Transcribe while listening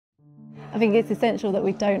I think it's essential that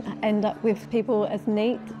we don't end up with people as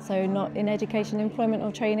neat, so not in education, employment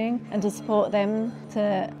or training, and to support them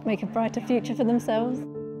to make a brighter future for themselves.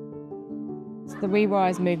 The We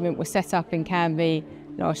Rise movement was set up in Canby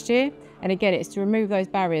last year, and again it's to remove those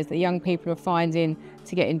barriers that young people are finding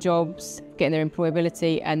to getting jobs, getting their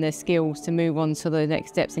employability and their skills to move on to the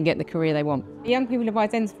next steps and get the career they want. Young people have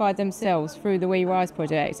identified themselves through the We Rise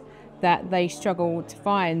project that they struggle to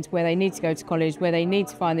find where they need to go to college, where they need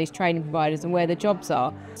to find these training providers and where the jobs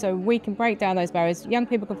are. So we can break down those barriers. Young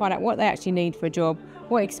people can find out what they actually need for a job,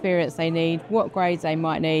 what experience they need, what grades they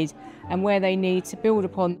might need, and where they need to build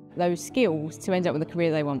upon those skills to end up with the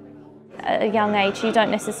career they want. At a young age, you don't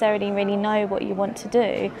necessarily really know what you want to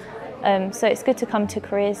do. So it's good to come to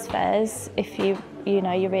careers fairs if you're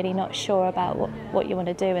really not sure about what you want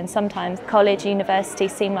to do. And sometimes college, university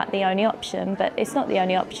seem like the only option, but it's not the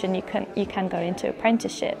only option. You can go into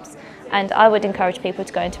apprenticeships. And I would encourage people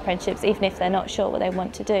to go into apprenticeships even if they're not sure what they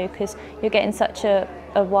want to do, because you're getting such a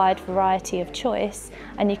wide variety of choice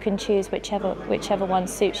and you can choose whichever one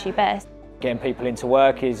suits you best. Getting people into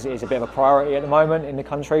work is a bit of a priority at the moment in the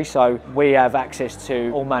country, so we have access to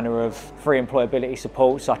all manner of free employability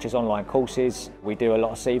support such as online courses. We do a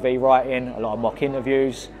lot of CV writing, a lot of mock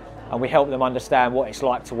interviews, and we help them understand what it's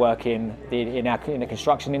like to work in the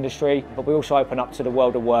construction industry, but we also open up to the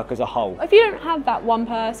world of work as a whole. If you don't have that one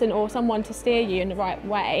person or someone to steer you in the right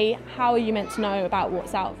way, how are you meant to know about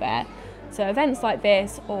what's out there? So events like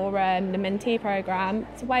this or the mentee programme,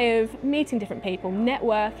 it's a way of meeting different people,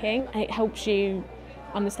 networking, and it helps you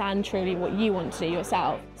understand truly what you want to do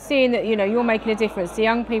yourself. Seeing that you're making a difference to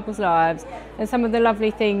young people's lives, and some of the lovely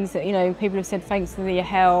things that people have said, thanks for your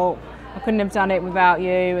help, I couldn't have done it without you,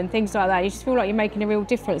 and things like that. You just feel like you're making a real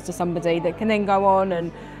difference to somebody that can then go on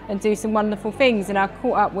and do some wonderful things. And I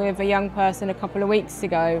caught up with a young person a couple of weeks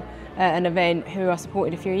ago at an event who I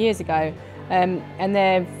supported a few years ago. And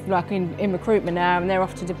they're like in recruitment now, and they're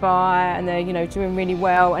off to Dubai, and they're doing really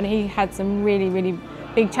well. And he had some really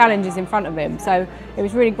big challenges in front of him, so it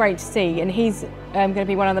was really great to see. And he's going to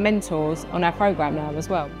be one of the mentors on our programme now as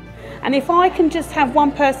well. And if I can just have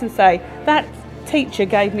one person say, that teacher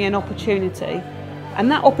gave me an opportunity,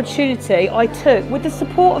 and that opportunity I took with the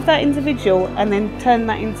support of that individual, and then turned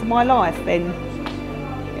that into my life, then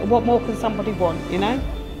what more can somebody want,